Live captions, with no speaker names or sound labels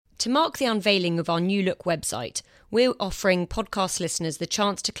To mark the unveiling of our new look website, we're offering podcast listeners the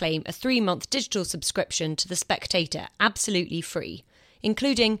chance to claim a 3-month digital subscription to The Spectator absolutely free,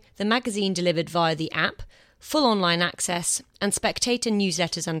 including the magazine delivered via the app, full online access, and Spectator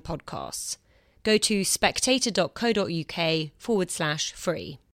newsletters and podcasts. Go to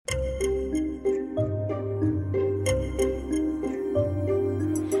spectator.co.uk/free.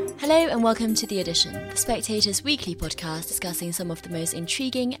 Hello and welcome to The Edition, The Spectator's weekly podcast discussing some of the most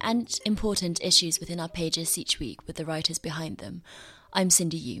intriguing and important issues within our pages each week with the writers behind them. I'm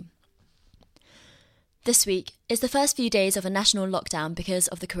Cindy Yu. This week is the first few days of a national lockdown because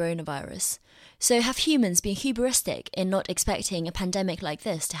of the coronavirus. So have humans been hubristic in not expecting a pandemic like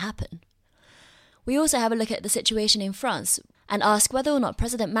this to happen? We also have a look at the situation in France and ask whether or not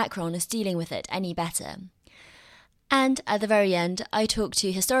President Macron is dealing with it any better. And at the very end, I talk to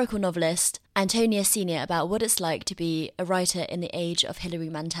historical novelist Antonia Senior about what it's like to be a writer in the age of Hilary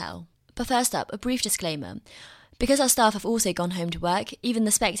Mantel. But first up, a brief disclaimer. Because our staff have also gone home to work, even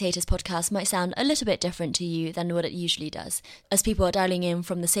the Spectator's podcast might sound a little bit different to you than what it usually does, as people are dialing in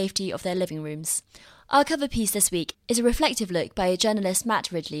from the safety of their living rooms. Our cover piece this week is a reflective look by journalist Matt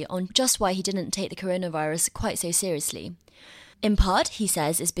Ridley on just why he didn't take the coronavirus quite so seriously. In part, he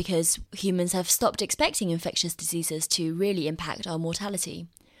says, is because humans have stopped expecting infectious diseases to really impact our mortality.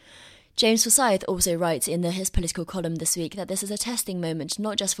 James Forsyth also writes in his political column this week that this is a testing moment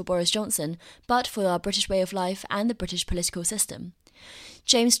not just for Boris Johnson, but for our British way of life and the British political system.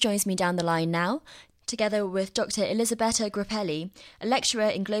 James joins me down the line now, together with Dr. Elisabetta Groppelli, a lecturer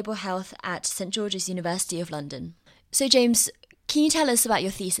in global health at St George's University of London. So James, can you tell us about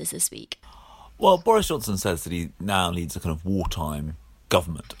your thesis this week? Well, Boris Johnson says that he now leads a kind of wartime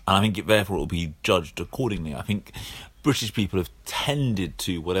government, and I think therefore it will be judged accordingly. I think British people have tended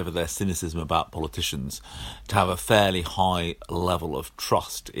to, whatever their cynicism about politicians, to have a fairly high level of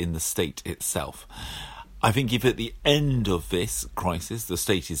trust in the state itself. I think if at the end of this crisis the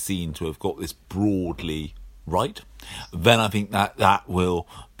state is seen to have got this broadly right, then I think that will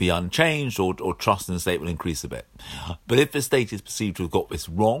be unchanged or trust in the state will increase a bit. But if the state is perceived to have got this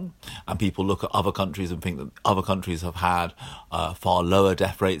wrong and people look at other countries and think that other countries have had far lower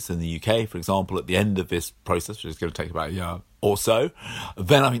death rates than the UK, for example, at the end of this process, which is going to take about a year or so,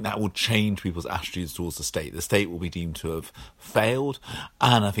 then I think that will change people's attitudes towards the state. The state will be deemed to have failed,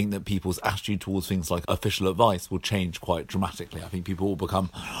 and I think that people's attitude towards things like official advice will change quite dramatically. I think people will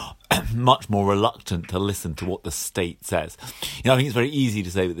become much more reluctant to listen to what the state says. I think it's very easy to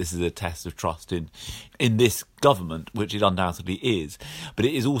say that this is a test of trust in this government, which it undoubtedly is, but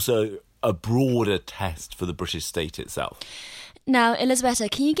it is also a broader test for the British state itself. Now, Elisabetta,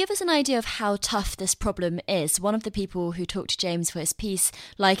 can you give us an idea of how tough this problem is? One of the people who talked to James for his piece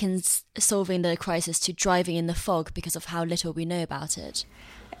likens solving the crisis to driving in the fog because of how little we know about it.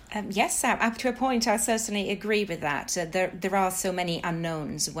 Yes, up to a point, I certainly agree with that. There are so many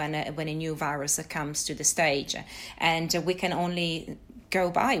unknowns when a new virus comes to the stage, and we can only go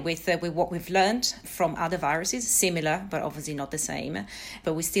by with what we've learned from other viruses, similar but obviously not the same.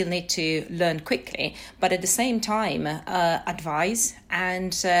 But we still need to learn quickly, but at the same time advise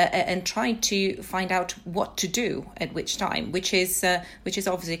and try to find out what to do at which time, which is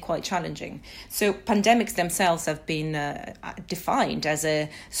obviously quite challenging. So pandemics themselves have been defined as a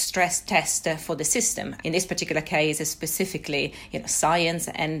stress test for the system. In this particular case, specifically, science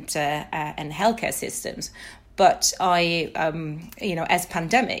and healthcare systems. But as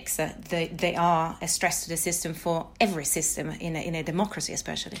pandemics, they are a stress to the system for every system in a democracy,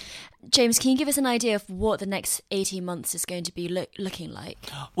 especially. James, can you give us an idea of what the next 18 months is going to be looking like?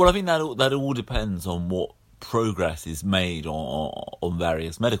 Well, I think that all depends on what progress is made on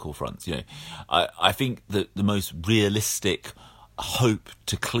various medical fronts. I think that the most realistic hope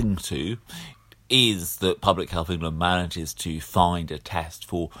to cling to is that Public Health England manages to find a test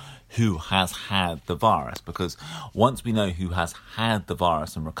for who has had the virus, because once we know who has had the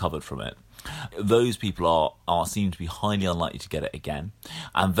virus and recovered from it, those people are seem to be highly unlikely to get it again,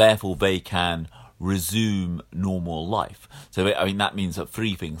 and therefore they can resume normal life. So that means that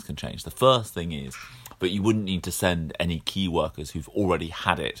 3 things can change. The first thing is that you wouldn't need to send any key workers who've already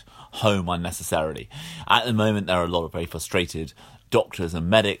had it home unnecessarily. At the moment, there are a lot of very frustrated doctors and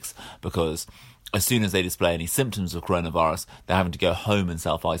medics because as soon as they display any symptoms of coronavirus, they're having to go home and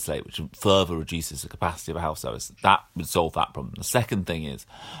self-isolate, which further reduces the capacity of a health service. That would solve that problem. The second thing is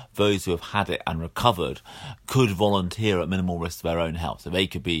those who have had it and recovered could volunteer at minimal risk to their own health. So they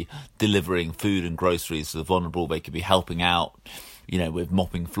could be delivering food and groceries to the vulnerable. They could be helping out, with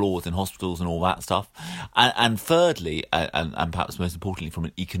mopping floors in hospitals and all that stuff. And thirdly, and perhaps most importantly from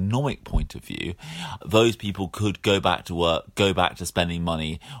an economic point of view, those people could go back to work, go back to spending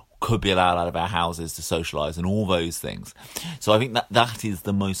money, could be allowed out of our houses to socialise and all those things. So I think that is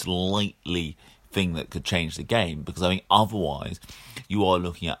the most likely thing that could change the game, because I think otherwise you are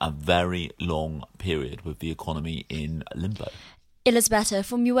looking at a very long period with the economy in limbo. Elisabetta,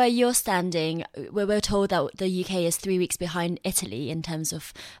 from where you're standing, we're told that the UK is 3 weeks behind Italy in terms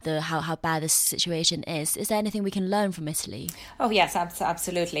of how bad this situation is. Is there anything we can learn from Italy? Oh, yes,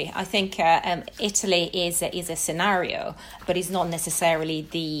 absolutely. I think Italy is a scenario, but it's not necessarily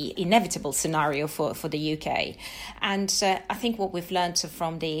the inevitable scenario for the UK. And I think what we've learned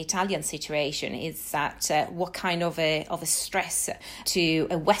from the Italian situation is that what kind of a stress to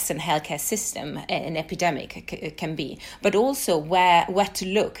a Western healthcare system an epidemic can be, but also where to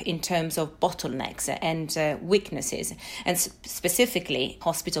look in terms of bottlenecks and weaknesses, and specifically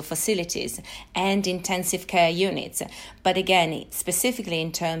hospital facilities and intensive care units. But again, specifically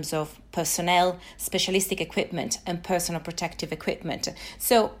in terms of personnel, specialistic equipment and personal protective equipment.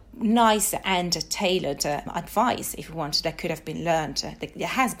 So nice and tailored advice, if you want, that could have been learned, that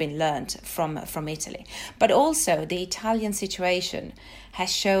has been learned from Italy. But also the Italian situation has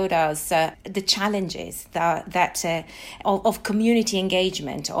showed us the challenges of community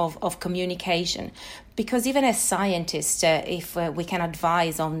engagement, of communication. Because even as scientists, if we can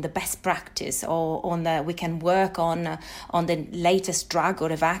advise on the best practice or we can work on the latest drug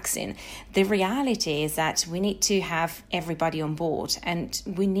or a vaccine, the reality is that we need to have everybody on board, and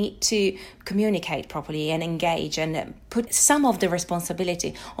we need to communicate properly and engage and put some of the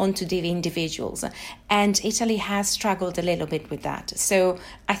responsibility onto the individuals. And Italy has struggled a little bit with that. So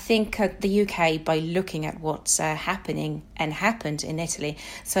I think the UK, by looking at what's happening and happened in Italy,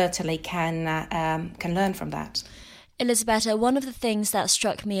 certainly can learn from that. Elisabetta, one of the things that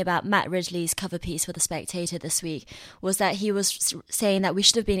struck me about Matt Ridley's cover piece for The Spectator this week was that he was saying that we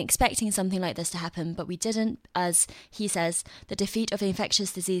should have been expecting something like this to happen, but we didn't, as he says, the defeat of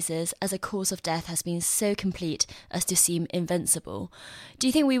infectious diseases as a cause of death has been so complete as to seem invincible. Do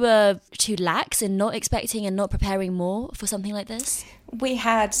you think we were too lax in not expecting and not preparing more for something like this? We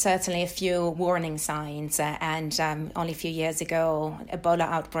had certainly a few warning signs, and only a few years ago, Ebola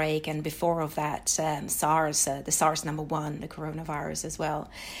outbreak, and before of that, SARS, the SARS number 1, the coronavirus as well.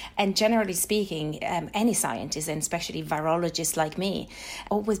 And generally speaking, any scientist, and especially virologists like me,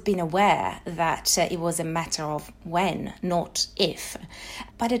 always been aware that it was a matter of when, not if.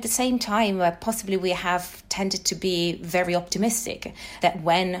 But at the same time, possibly we have tended to be very optimistic that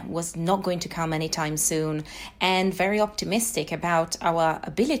when was not going to come anytime soon, and very optimistic about our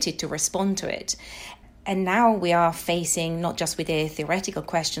ability to respond to it. And now we are facing not just with the theoretical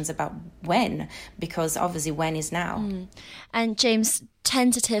questions about when, because obviously when is now. And James,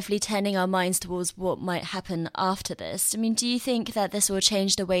 tentatively turning our minds towards what might happen after this, I mean, do you think that this will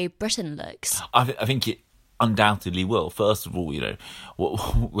change the way Britain looks? I think it undoubtedly will. First of all,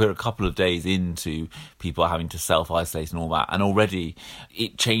 we're a couple of days into people having to self-isolate and all that, and already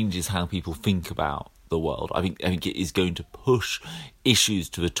it changes how people think about the world. I think it is going to push issues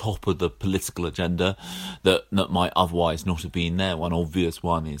to the top of the political agenda that might otherwise not have been there. One obvious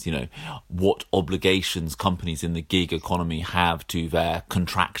one is, what obligations companies in the gig economy have to their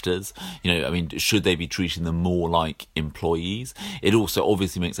contractors. Should they be treating them more like employees? It also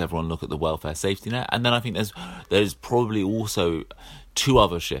obviously makes everyone look at the welfare safety net. And then I think there's probably also two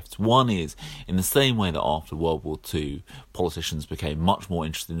other shifts. One is, in the same way that after World War II, politicians became much more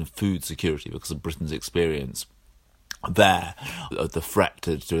interested in food security because of Britain's experience there, the threat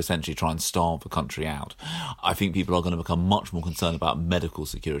to essentially try and starve the country out. I think people are going to become much more concerned about medical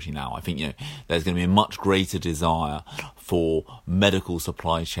security now. I think, there's going to be a much greater desire for medical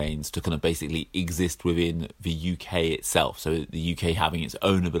supply chains to kind of basically exist within the UK itself. So the UK having its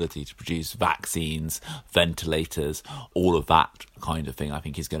own ability to produce vaccines, ventilators, all of that kind of thing, I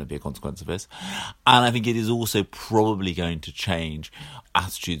think is going to be a consequence of this. And I think it is also probably going to change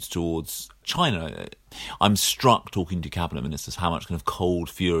attitudes towards China. I'm struck talking to cabinet ministers how much kind of cold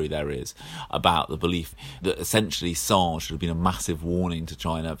fury there is about the belief that essentially SARS should have been a massive warning to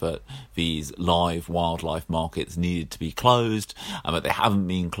China that these live wildlife markets needed to be closed, and that they haven't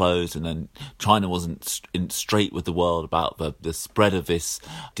been closed, and then China wasn't straight with the world about the spread of this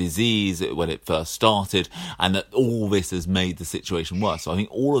disease when it first started, and that all this has made the situation worse. So I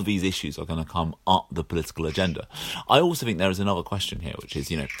think all of these issues are going to come up the political agenda. I also think there is another question here, which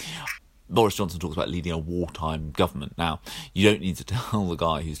is, Boris Johnson talks about leading a wartime government. Now, you don't need to tell the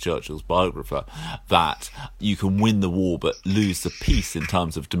guy who's Churchill's biographer that you can win the war but lose the peace in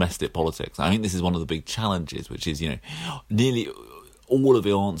terms of domestic politics. I think this is one of the big challenges, which is, nearly all of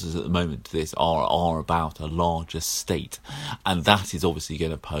the answers at the moment to this are about a larger state, and that is obviously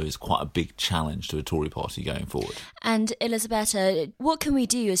going to pose quite a big challenge to the Tory party going forward. And Elisabetta, what can we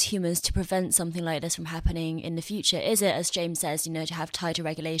do as humans to prevent something like this from happening in the future? Is it, as James says, to have tighter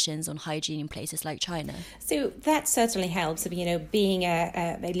regulations on hygiene in places like China? So that certainly helps, being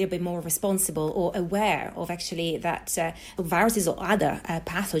a little bit more responsible or aware of actually that viruses or other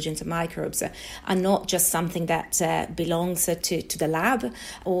pathogens or microbes are not just something that belongs to the lab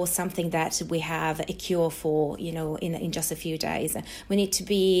or something that we have a cure for, in just a few days. We need to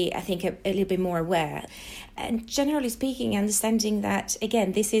be, I think, a little bit more aware. And generally speaking, understanding that,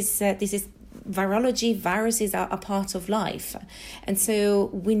 again, this is virology, viruses are a part of life. And so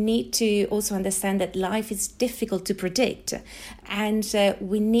we need to also understand that life is difficult to predict, and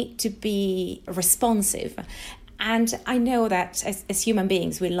we need to be responsive. And I know that as human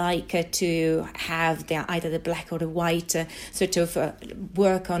beings, we like to have either the black or the white sort of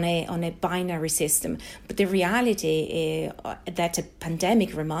work on a binary system. But the reality that a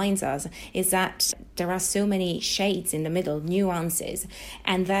pandemic reminds us is that there are so many shades in the middle, nuances,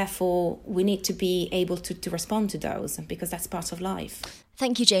 and therefore we need to be able to respond to those, because that's part of life.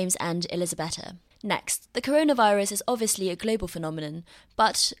 Thank you, James and Elisabetta. Next, the coronavirus is obviously a global phenomenon,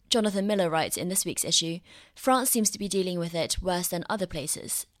 but, Jonathan Miller writes in this week's issue, France seems to be dealing with it worse than other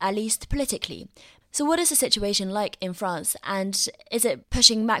places, at least politically. So what is the situation like in France, and is it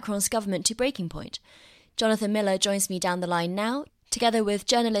pushing Macron's government to breaking point? Jonathan Miller joins me down the line now, together with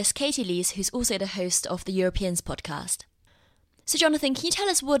journalist Katy Lee, who's also the host of the Europeans podcast. So Jonathan, can you tell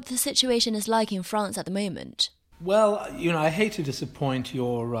us what the situation is like in France at the moment? Well, I hate to disappoint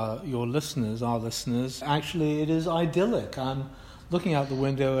your listeners, our listeners. Actually, it is idyllic. I'm looking out the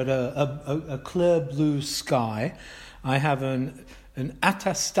window at a clear blue sky. I have an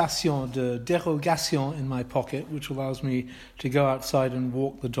attestation de dérogation in my pocket, which allows me to go outside and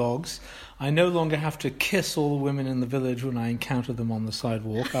walk the dogs. I no longer have to kiss all the women in the village when I encounter them on the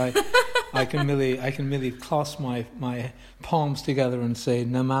sidewalk. I can merely clasp my palms together and say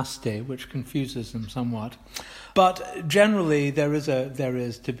namaste, which confuses them somewhat. But generally, there is,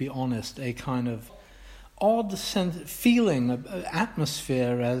 to be honest, a kind of odd feeling,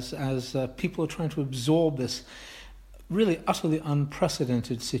 atmosphere as people are trying to absorb this really utterly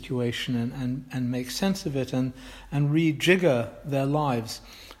unprecedented situation and make sense of it and rejigger their lives,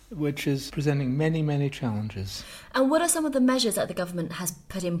 which is presenting many, many challenges. And what are some of the measures that the government has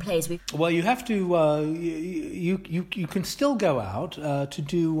put in place? Well, you have to. You can still go out to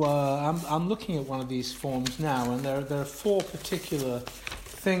do. I'm looking at one of these forms now, and there are 4 particular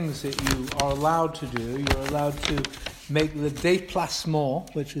things that you are allowed to do. You're allowed to make the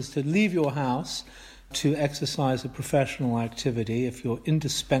déplacement, which is to leave your house to exercise a professional activity if you're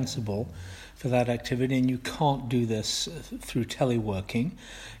indispensable for that activity, and you can't do this through teleworking.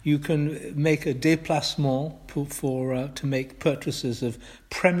 You can make a déplacement to make purchases of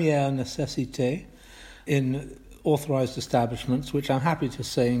première nécessité in authorised establishments, which I'm happy to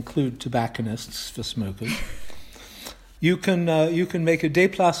say include tobacconists for smokers. You can make a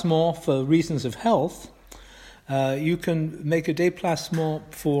déplacement for reasons of health. You can make a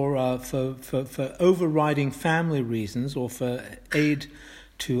déplacement for overriding family reasons or for aid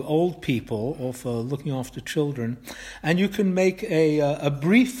to old people or for looking after children, and you can make a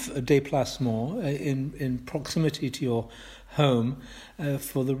brief déplacement in proximity to your home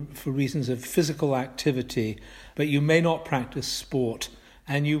for reasons of physical activity, but you may not practice sport,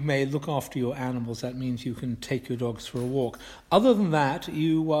 and you may look after your animals. That means you can take your dogs for a walk. Other than that,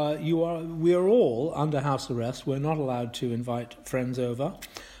 we are all under house arrest. We're not allowed to invite friends over.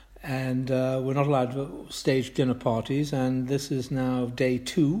 And we're not allowed to stage dinner parties, and this is now day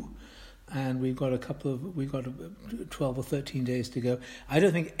 2, and we've got 12 or 13 days to go. I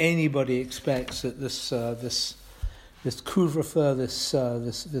don't think anybody expects that this couvre-feu,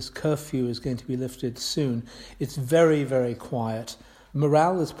 this curfew is going to be lifted soon. It's very, very quiet.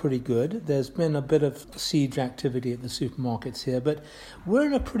 Morale is pretty good. There's been a bit of siege activity at the supermarkets here, but we're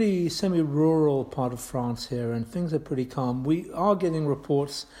in a pretty semi-rural part of France here, and things are pretty calm. We are getting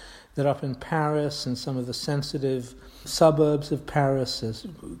reports that up in Paris and some of the sensitive suburbs of Paris, there's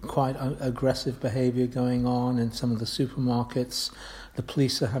quite aggressive behavior going on in some of the supermarkets. The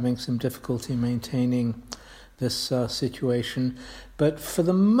police are having some difficulty maintaining this situation. But for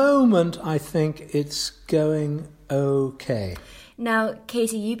the moment, I think it's going okay. Now,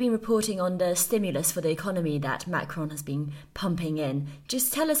 Katy, you've been reporting on the stimulus for the economy that Macron has been pumping in.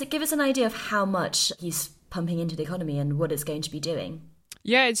 Just give us an idea of how much he's pumping into the economy and what it's going to be doing.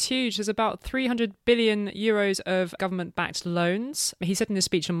 Yeah, it's huge. There's about 300 billion euros of government-backed loans. He said in his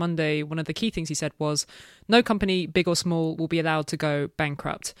speech on Monday, one of the key things he said was, no company, big or small, will be allowed to go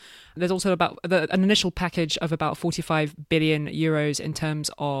bankrupt. There's also about an initial package of about 45 billion euros in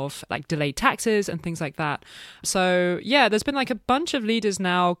terms of like delayed taxes and things like that. So yeah, there's been like a bunch of leaders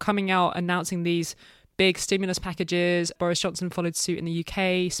now coming out announcing these big stimulus packages. Boris Johnson followed suit in the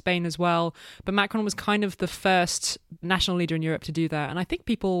UK, Spain as well. But Macron was kind of the first national leader in Europe to do that. And I think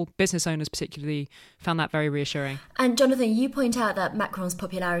people, business owners particularly, found that very reassuring. And Jonathan, you point out that Macron's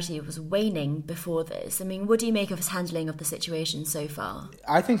popularity was waning before this. I mean, what do you make of his handling of the situation so far?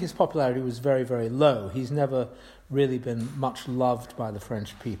 I think his popularity was very, very low. He's never really been much loved by the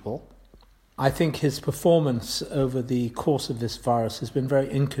French people. I think his performance over the course of this virus has been very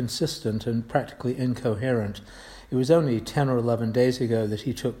inconsistent and practically incoherent. It was only 10 or 11 days ago that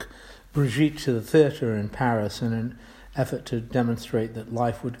he took Brigitte to the theatre in Paris in an effort to demonstrate that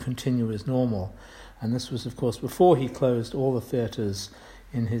life would continue as normal. And this was, of course, before he closed all the theatres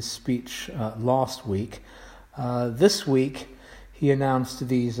in his speech last week. This week, he announced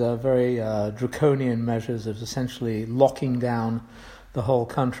these very draconian measures of essentially locking down the whole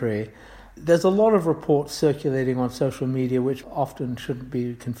country. There's a lot of reports circulating on social media, which often shouldn't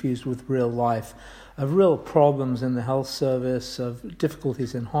be confused with real life, of real problems in the health service, of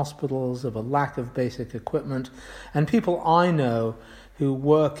difficulties in hospitals, of a lack of basic equipment. And people I know who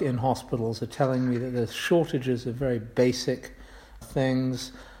work in hospitals are telling me that there's shortages of very basic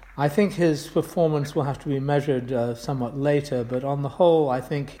things. I think his performance will have to be measured somewhat later, but on the whole, I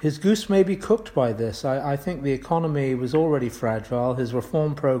think his goose may be cooked by this. I think the economy was already fragile. His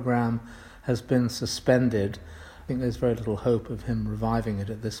reform program has been suspended. I think there's very little hope of him reviving it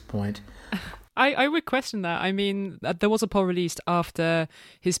at this point. I would question that. I mean, there was a poll released after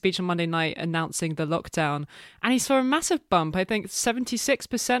his speech on Monday night announcing the lockdown, and he saw a massive bump. I think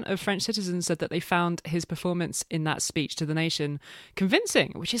 76% of French citizens said that they found his performance in that speech to the nation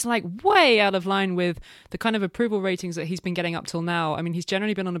convincing, which is like way out of line with the kind of approval ratings that he's been getting up till now. I mean, he's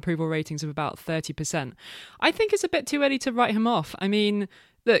generally been on approval ratings of about 30%. I think it's a bit too early to write him off. I mean,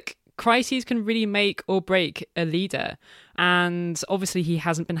 look, crises can really make or break a leader. And obviously he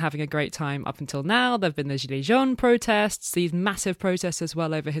hasn't been having a great time up until now. There have been the Gilets jaunes protests, these massive protests as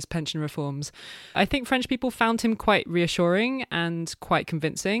well over his pension reforms. I think French people found him quite reassuring and quite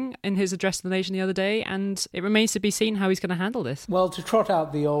convincing in his address to the nation the other day. And it remains to be seen how he's going to handle this. Well, to trot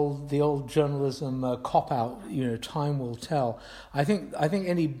out the old journalism cop-out, time will tell. I think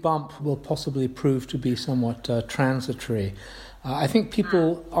any bump will possibly prove to be somewhat transitory. I think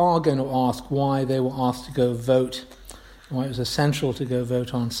people are going to ask why they were asked to go vote, why it was essential to go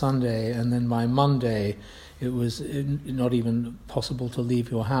vote on Sunday, and then by Monday it was not even possible to leave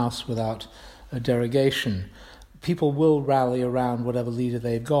your house without a derogation. People will rally around whatever leader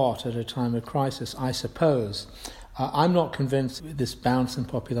they've got at a time of crisis, I suppose. I'm not convinced this bounce in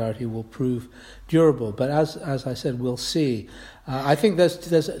popularity will prove durable, but as I said, we'll see. I think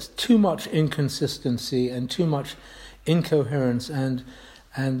there's too much inconsistency and too much incoherence, and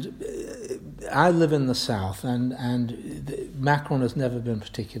I live in the south, and Macron has never been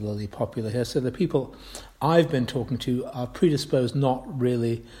particularly popular here, so the people I've been talking to are predisposed not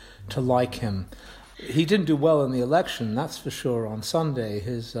really to like him. He didn't do well in the election, that's for sure. On Sunday,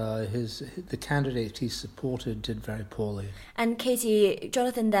 the candidate he supported did very poorly. And Katy,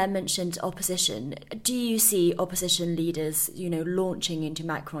 Jonathan there mentioned opposition. Do you see opposition leaders, launching into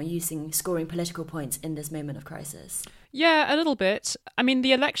Macron, scoring political points in this moment of crisis? Yeah, a little bit. I mean,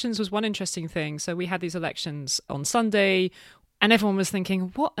 the elections was one interesting thing. So we had these elections on Sunday, and everyone was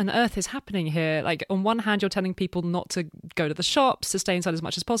thinking, what on earth is happening here? Like, on one hand, you're telling people not to go to the shops, to stay inside as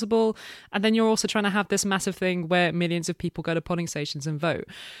much as possible. And then you're also trying to have this massive thing where millions of people go to polling stations and vote.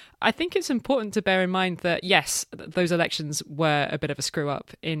 I think it's important to bear in mind that, yes, those elections were a bit of a screw up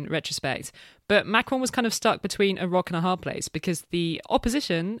in retrospect. But Macron was kind of stuck between a rock and a hard place because the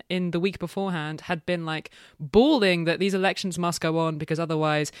opposition in the week beforehand had been like bawling that these elections must go on because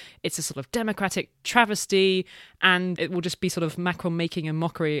otherwise it's a sort of democratic travesty and it will just be sort of Macron making a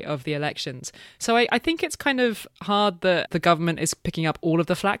mockery of the elections. So I think it's kind of hard that the government is picking up all of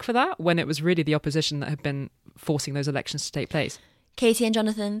the flack for that when it was really the opposition that had been forcing those elections to take place. Katy and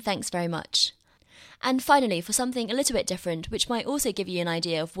Jonathan, thanks very much. And finally, for something a little bit different, which might also give you an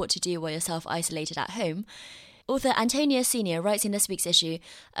idea of what to do while you're self-isolated at home, author Antonia Senior writes in this week's issue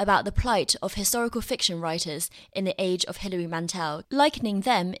about the plight of historical fiction writers in the age of Hilary Mantel, likening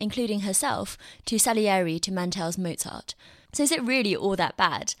them, including herself, to Salieri to Mantel's Mozart. So is it really all that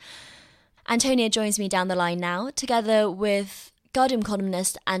bad? Antonia joins me down the line now, together with Guardian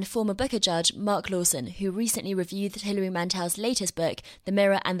columnist and former Booker judge Mark Lawson, who recently reviewed Hilary Mantel's latest book, The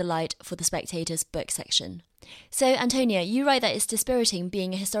Mirror and the Light, for The Spectator's book section. So, Antonia, you write that it's dispiriting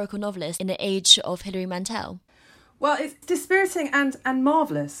being a historical novelist in the age of Hilary Mantel. Well, it's dispiriting and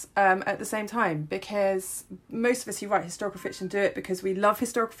marvellous at the same time, because most of us who write historical fiction do it because we love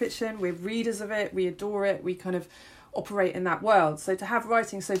historical fiction, we're readers of it, we adore it, we kind of operate in that world. So to have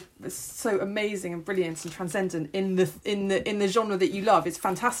writing so amazing and brilliant and transcendent in the genre that you love is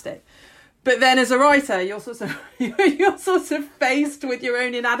fantastic. But then as a writer, you're sort of faced with your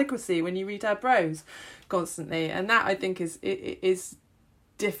own inadequacy when you read her prose constantly, and that I think is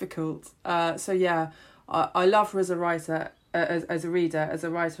difficult. So yeah. I love her as a writer, as a reader. As a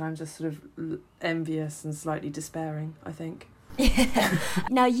writer, I'm just sort of envious and slightly despairing, I think.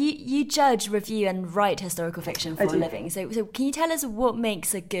 Now, you judge, review and write historical fiction for a living. So can you tell us what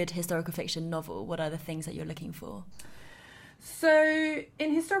makes a good historical fiction novel? What are the things that you're looking for? So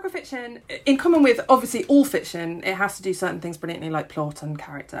in historical fiction, in common with obviously all fiction, it has to do certain things brilliantly, like plot and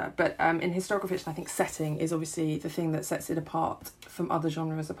character. But in historical fiction, I think setting is obviously the thing that sets it apart from other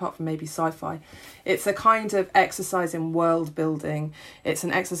genres, apart from maybe sci-fi. It's a kind of exercise in world building. It's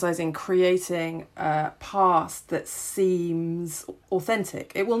an exercise in creating a past that seems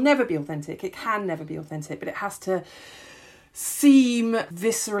authentic. It will never be authentic. It can never be authentic, but it has to seem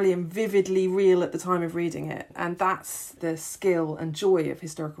viscerally and vividly real at the time of reading it. And that's the skill and joy of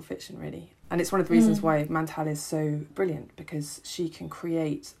historical fiction, really. And it's one of the reasons why Mantel is so brilliant, because she can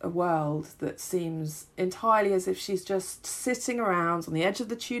create a world that seems entirely as if she's just sitting around on the edge of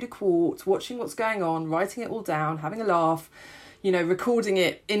the Tudor court, watching what's going on, writing it all down, having a laugh, recording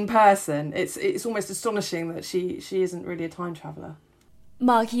it in person. It's almost astonishing that she isn't really a time traveller.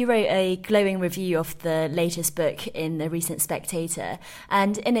 Mark, you wrote a glowing review of the latest book in the recent Spectator,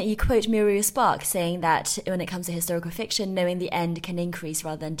 and in it you quote Muriel Spark saying that when it comes to historical fiction, knowing the end can increase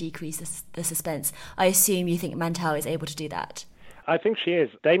rather than decrease the suspense. I assume you think Mantel is able to do that. I think she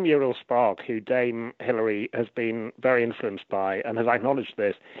is. Dame Muriel Spark, who Dame Hilary has been very influenced by and has acknowledged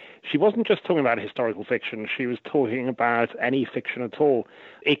this, she wasn't just talking about historical fiction, she was talking about any fiction at all.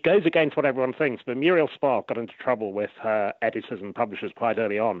 It goes against what everyone thinks, but Muriel Spark got into trouble with her editors and publishers quite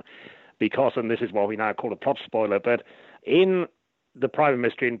early on because, and this is what we now call a plot spoiler, but in The Private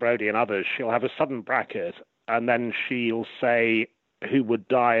Mystery in Brodie and others, she'll have a sudden bracket and then she'll say who would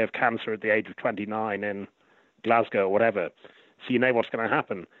die of cancer at the age of 29 in Glasgow or whatever. So you know what's going to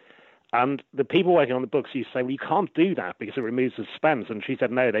happen. And the people working on the books used to say, well, you can't do that because it removes the suspense. And she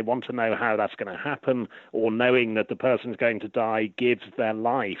said, no, they want to know how that's going to happen, or knowing that the person's going to die gives their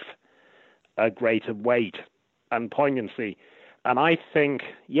life a greater weight and poignancy. And I think,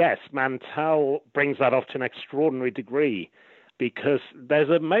 yes, Mantel brings that off to an extraordinary degree, because there's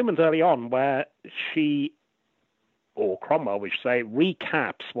a moment early on where she, or Cromwell, we should say,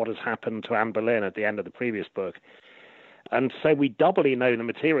 recaps what has happened to Anne Boleyn at the end of the previous book. And so we doubly know the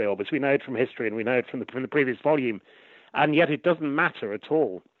material, because we know it from history and we know it from the previous volume. And yet it doesn't matter at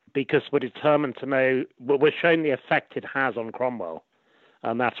all, because we're determined to know, we're shown the effect it has on Cromwell.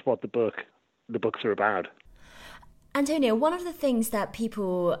 And that's what the books are about. Antonia, one of the things that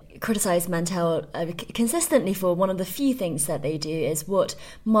people criticise Mantel consistently for, one of the few things that they do, is what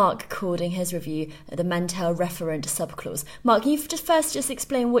Mark called in his review the Mantel referent subclause. Mark, can you just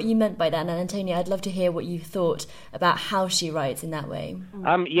explain what you meant by that? And Antonia, I'd love to hear what you thought about how she writes in that way.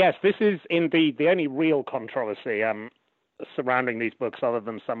 Yes, this is indeed the only real controversy surrounding these books, other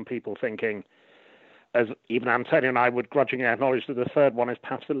than some people thinking, as even Antonia and I would grudgingly acknowledge, that the third one is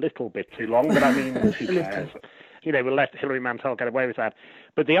perhaps a little bit too long, but I mean, who cares? We'll let Hilary Mantel get away with that.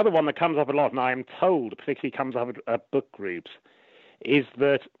 But the other one that comes up a lot, and I am told particularly comes up at book groups, is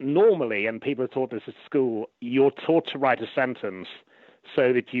that normally, and people are taught this at school, you're taught to write a sentence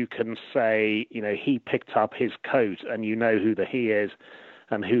so that you can say, he picked up his coat, and you know who the he is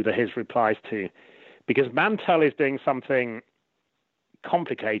and who the his replies to. Because Mantel is doing something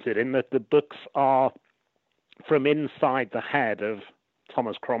complicated in that the books are from inside the head of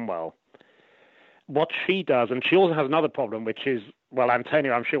Thomas Cromwell. What she does, and she also has another problem, which is, well,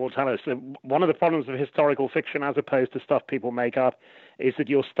 Antonia, I'm sure will tell us, that one of the problems of historical fiction, as opposed to stuff people make up, is that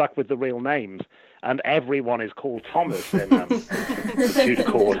you're stuck with the real names, and everyone is called Thomas in the Tudor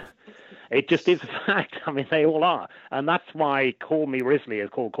court. It just is a fact. I mean, they all are. And that's why Call Me Risley is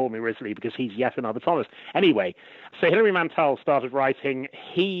called Call Me Risley, because he's yet another Thomas. Anyway, so Hilary Mantel started writing,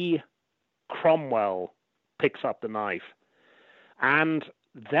 Cromwell picks up the knife. And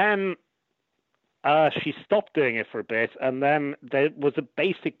then she stopped doing it for a bit, and then there was a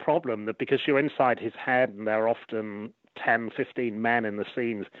basic problem that because you're inside his head and there are often 10, 15 men in the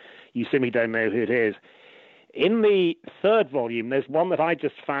scenes, you simply don't know who it is. In the third volume, there's one that I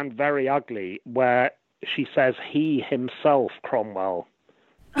just found very ugly, where she says he himself, Cromwell,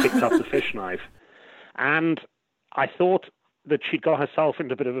 picked up the fish knife. And I thought that she'd got herself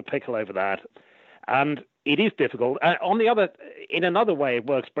into a bit of a pickle over that. And it is difficult. In another way, it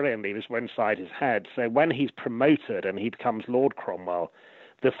works brilliantly. It was inside his head. So when he's promoted and he becomes Lord Cromwell,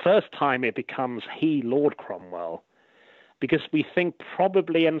 the first time it becomes he, Lord Cromwell, because we think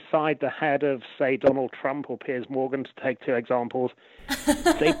probably inside the head of, say, Donald Trump or Piers Morgan, to take two examples,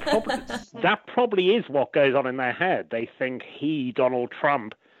 that probably is what goes on in their head. They think he, Donald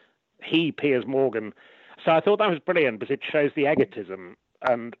Trump, he, Piers Morgan. So I thought that was brilliant because it shows the egotism,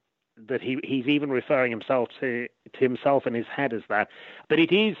 and that he's even referring himself to himself in his head as that. But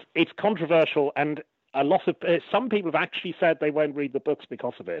it's controversial, and a lot of some people have actually said they won't read the books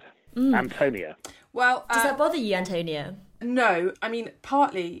because of it. Antonia. Well, does that bother you, Antonia? No, I mean,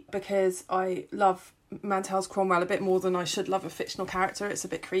 partly because I love Mantel's Cromwell a bit more than I should love a fictional character. It's a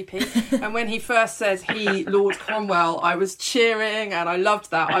bit creepy. And when he first says he, Lord Cromwell, I was cheering and I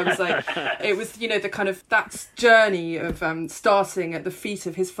loved that. I was like, it was, the kind of that journey of starting at the feet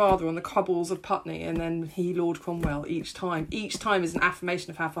of his father on the cobbles of Putney, and then he, Lord Cromwell, each time is an affirmation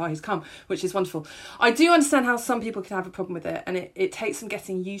of how far he's come, which is wonderful. I do understand how some people can have a problem with it, and it takes some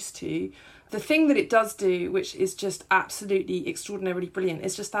getting used to. The thing that it does do, which is just absolutely extraordinarily brilliant,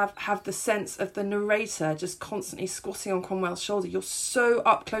 is just have the sense of the narrator just constantly squatting on Cromwell's shoulder. You're so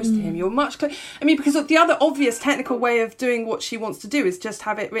up close to him. You're much close. I mean, because the other obvious technical way of doing what she wants to do is just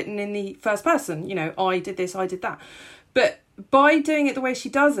have it written in the first person. I did this, I did that. But by doing it the way she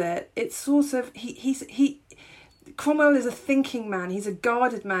does it, it's sort of Cromwell is a thinking man, he's a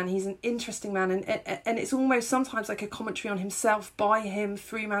guarded man, he's an interesting man, and it's almost sometimes like a commentary on himself by him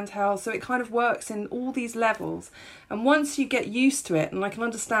through Mantel, so it kind of works in all these levels. And once you get used to it, and I can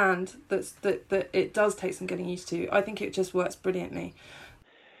understand that it does take some getting used to, I think it just works brilliantly.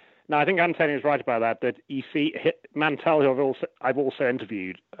 No, I think Antonia is right about that you see, Mantel, who I've also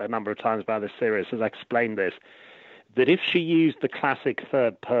interviewed a number of times about this series, has explained this, that if she used the classic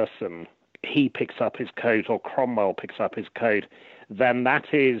third person, he picks up his coat or Cromwell picks up his coat, then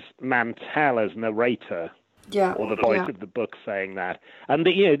that is Mantel as narrator, or the voice of the book saying that. And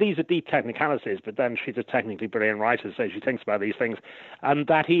these are deep technicalities, but then she's a technically brilliant writer, so she thinks about these things, and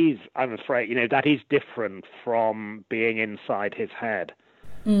that is, I'm afraid, that is different from being inside his head.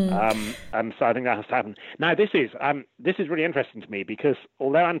 And so I think that has to happen. Now, this is really interesting to me, because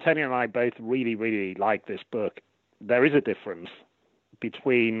although Antonia and I both really, really like this book, there is a difference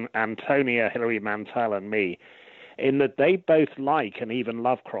between Antonia, Hilary Mantel, and me, in that they both like and even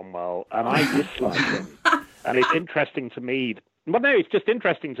love Cromwell, and I dislike him. And it's interesting to me. Well, no, it's just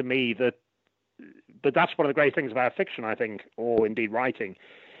interesting to me that that's one of the great things about fiction, I think, or indeed writing,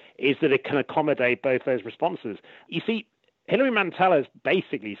 is that it can accommodate both those responses. You see, Hilary Mantel has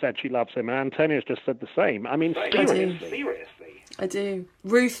basically said she loves him, and Antonia's just said the same. I mean, seriously. I do.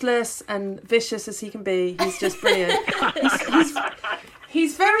 Ruthless and vicious as he can be, he's just brilliant.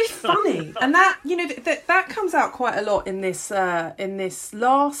 He's very funny, and that that comes out quite a lot in this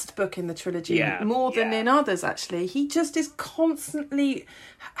last book in the trilogy, more than in others. Actually, he just is constantly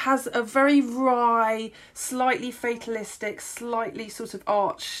has a very wry, slightly fatalistic, slightly sort of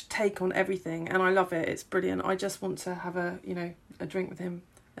arch take on everything, and I love it. It's brilliant. I just want to have a drink with him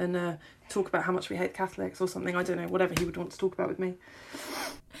and talk about how much we hate Catholics or something. I don't know, whatever he would want to talk about with me.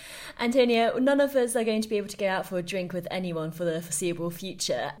 Antonia, none of us are going to be able to go out for a drink with anyone for the foreseeable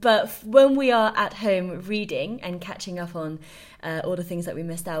future. But when we are at home reading and catching up on all the things that we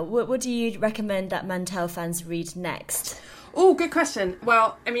missed out, what do you recommend that Mantel fans read next? Oh, good question.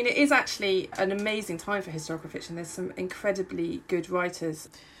 Well, I mean, it is actually an amazing time for historical fiction. There's some incredibly good writers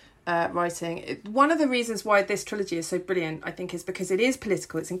writing. One of the reasons why this trilogy is so brilliant, I think, is because it is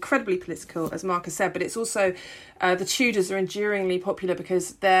political. It's incredibly political, as Mark has said, but it's also the Tudors are enduringly popular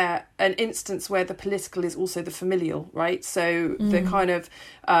because they're an instance where the political is also the familial, right? So the kind of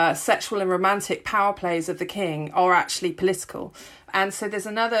sexual and romantic power plays of the king are actually political. And so there's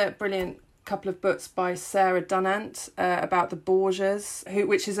another brilliant couple of books by Sarah Dunant about the Borgias,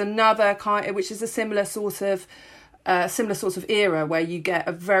 which is another kind, which is a similar sort of era where you get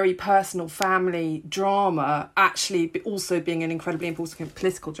a very personal family drama actually also being an incredibly important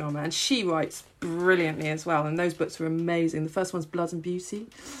political drama, and she writes brilliantly as well, and those books are amazing. The first one's Blood and Beauty,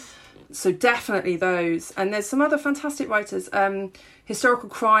 so definitely those. And there's some other fantastic writers. Historical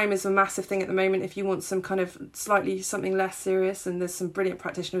crime is a massive thing at the moment if you want some kind of slightly something less serious, and there's some brilliant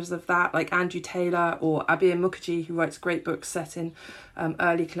practitioners of that like Andrew Taylor or Abir Mukherjee, who writes great books set in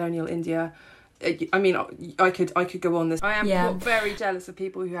early colonial India. I mean, I could go on this. I am Yeah. very jealous of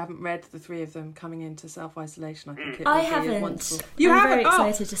people who haven't read the three of them coming into self-isolation. I think it I would be haven't. wonderful. I'm very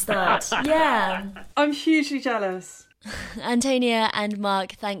excited to start. Yeah. I'm hugely jealous. Antonia and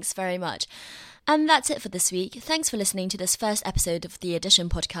Mark, thanks very much. And that's it for this week. Thanks for listening to this first episode of the Edition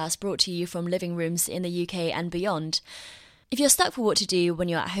podcast, brought to you from living rooms in the UK and beyond. If you're stuck for what to do when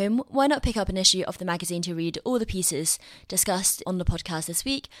you're at home, why not pick up an issue of the magazine to read all the pieces discussed on the podcast this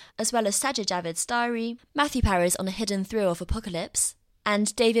week, as well as Sajid Javid's diary, Matthew Parra's On a Hidden Thrill of Apocalypse,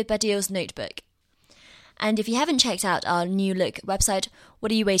 and David Baddiel's notebook. And if you haven't checked out our new look website,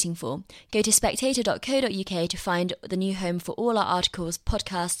 what are you waiting for? Go to spectator.co.uk to find the new home for all our articles,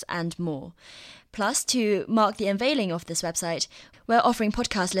 podcasts and more. Plus, to mark the unveiling of this website, we're offering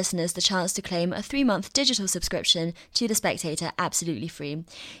podcast listeners the chance to claim a 3-month digital subscription to The Spectator absolutely free,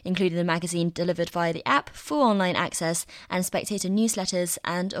 including the magazine delivered via the app, full online access, and Spectator newsletters,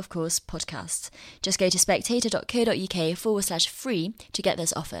 and, of course, podcasts. Just go to spectator.co.uk/free to get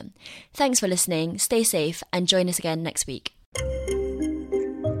this offer. Thanks for listening, stay safe, and join us again next week.